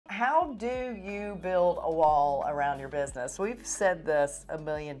how do you build a wall around your business? We've said this a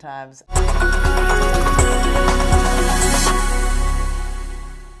million times.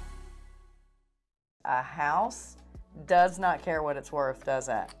 A house does not care what it's worth, does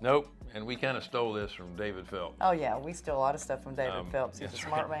it? Nope. And we kind of stole this from David Phelps. Oh yeah, we steal a lot of stuff from David Phelps. He's a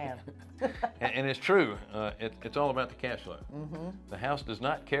smart man. And it's true. It's all about the cash flow. The house does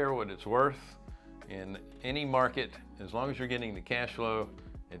not care what it's worth in any market. As long as you're getting the cash flow,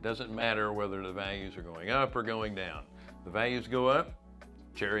 it doesn't matter whether the values are going up or going down. The values go up,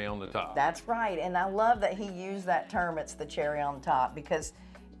 cherry on the top. That's right. And I love that he used that term, it's the cherry on top, because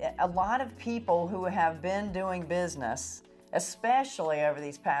a lot of people who have been doing business, especially over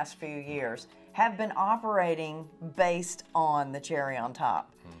these past few years, have been operating based on the cherry on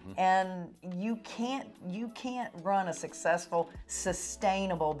top. And you can't run a successful,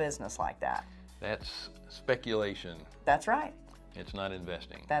 sustainable business like that. That's speculation. That's right. It's not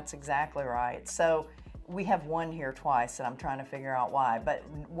investing. That's exactly right. So we have one here twice, and I'm trying to figure out why. But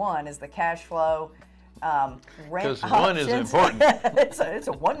one is the cash flow. Rent because one is important. it's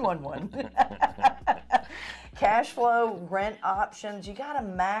a 111. Cash flow, rent options. You got to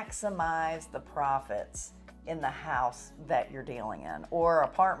maximize the profits in the house that you're dealing in, or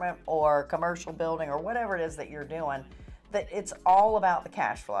apartment, or commercial building, or whatever it is that you're doing. That it's all about the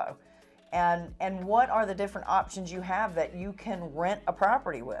cash flow. And what are the different options you have that you can rent a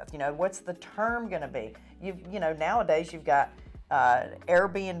property with? You know, what's the term going to be? You know, nowadays you've got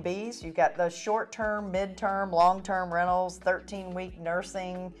Airbnbs, you've got the short-term, mid-term, long-term rentals, 13-week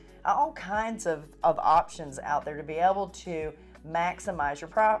nursing, all kinds of options out there to be able to maximize your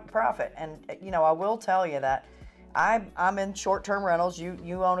profit. And, you know, I will tell you that I'm in short-term rentals.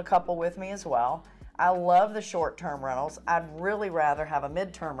 You own a couple with me as well. I love the short-term rentals. I'd really rather have a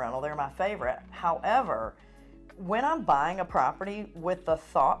mid-term rental. They're my favorite. However, when I'm buying a property with the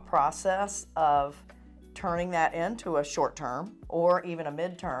thought process of turning that into a short-term or even a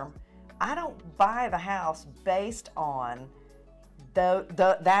mid-term, I don't buy the house based on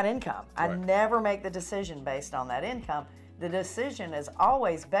that income. Right. I never make the decision based on that income. The decision is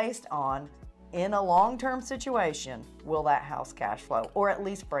always based on, in a long-term situation, will that house cash flow or at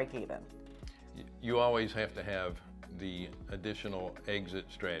least break even? You always have to have the additional exit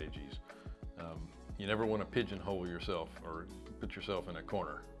strategies. You never want to pigeonhole yourself or put yourself in a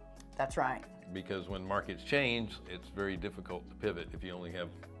corner. That's right. Because when markets change, it's very difficult to pivot if you only have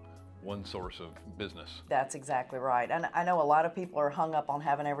one source of business. That's exactly right. And I know a lot of people are hung up on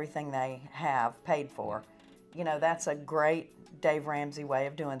having everything they have paid for. You know, that's a great Dave Ramsey way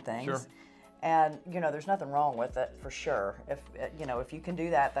of doing things. Sure. And, you know, there's nothing wrong with it, for sure. If, you know, if you can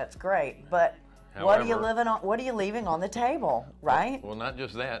do that, that's great. But however, what are you leaving on the table, right? Well, not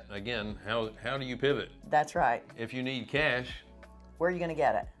just that. Again, how do you pivot? That's right. If you need cash, where are you going to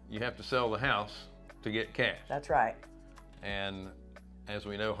get it? You have to sell the house to get cash. That's right. And as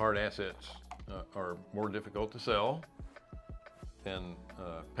we know, hard assets are more difficult to sell than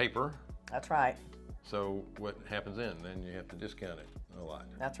paper. That's right. So what happens then you have to discount it a lot.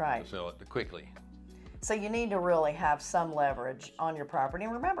 That's right. To sell it quickly. So you need to really have some leverage on your property.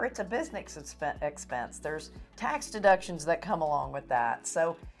 And remember, it's a business expense. There's tax deductions that come along with that.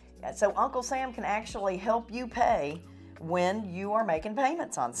 So Uncle Sam can actually help you pay when you are making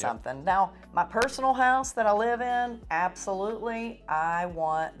payments on something. Yep. Now, my personal house that I live in, absolutely, I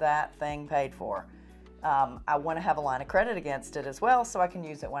want that thing paid for. I want to have a line of credit against it as well so I can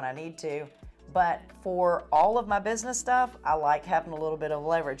use it when I need to. But for all of my business stuff, I like having a little bit of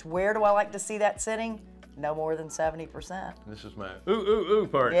leverage. Where do I like to see that sitting? No more than 70%. This is my ooh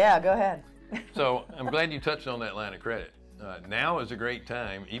part. Yeah, go ahead. So I'm glad you touched on that line of credit. Now is a great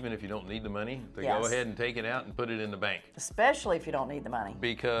time, even if you don't need the money, to go ahead and take it out and put it in the bank. Especially if you don't need the money.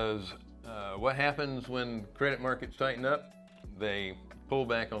 Because what happens when credit markets tighten up? They pull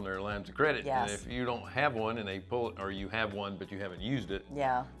back on their lines of credit. Yes. And if you don't have one and they pull it, or you have one but you haven't used it,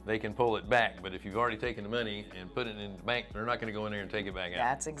 yeah, they can pull it back. But if you've already taken the money and put it in the bank, they're not going to go in there and take it back out.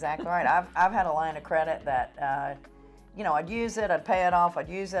 That's exactly right. I've had a line of credit that, you know, I'd use it, I'd pay it off, I'd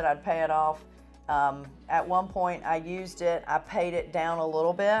use it, I'd pay it off. At one point I used it, I paid it down a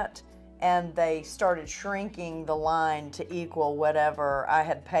little bit, and they started shrinking the line to equal whatever I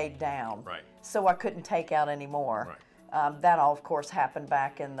had paid down. Right. So I couldn't take out any more. Right. That all, of course, happened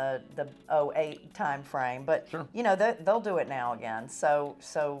back in the 08 time frame, but sure, you know, they'll do it now again. So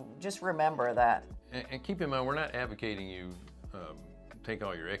just remember that. And keep in mind, we're not advocating you take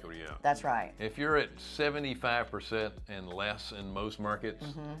all your equity out. That's right. If you're at 75% and less in most markets,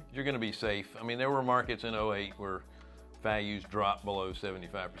 you're going to be safe. I mean, there were markets in 08 where values drop below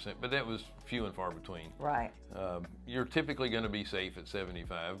 75%, but that was few and far between. Right. You're typically going to be safe at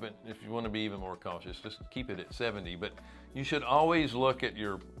 75, but if you want to be even more cautious, just keep it at 70. But you should always look at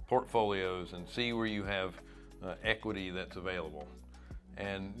your portfolios and see where you have equity that's available.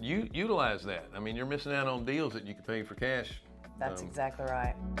 And you utilize that. I mean, you're missing out on deals that you could pay for cash. That's exactly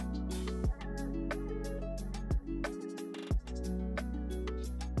right.